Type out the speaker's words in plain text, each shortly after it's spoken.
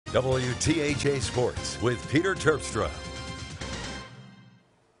WTHA Sports with Peter Terpstra.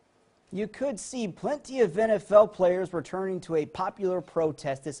 You could see plenty of NFL players returning to a popular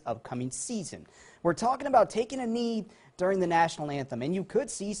protest this upcoming season. We're talking about taking a knee during the national anthem, and you could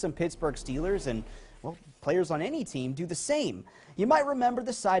see some Pittsburgh Steelers and, well, players on any team do the same. You might remember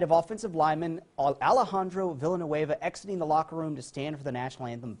the sight of offensive lineman Alejandro Villanueva exiting the locker room to stand for the national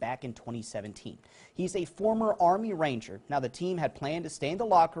anthem back in 2017. He's a former Army Ranger. Now, the team had planned to stay in the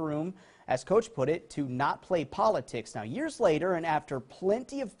locker room, as Coach put it, to not play politics. Now, years later, and after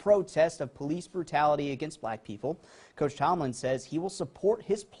plenty of protests of police brutality against black people, Coach Tomlin says he will support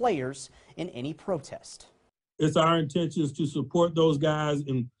his players in any protest. It's our intentions to support those guys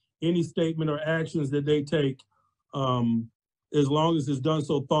in any statement or actions that they take, as long as it's done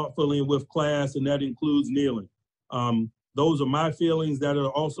so thoughtfully and with class, and that includes kneeling. Those are my feelings. That are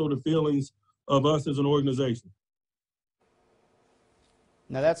also the feelings of us as an organization.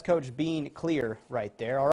 Now, that's Coach being clear right there.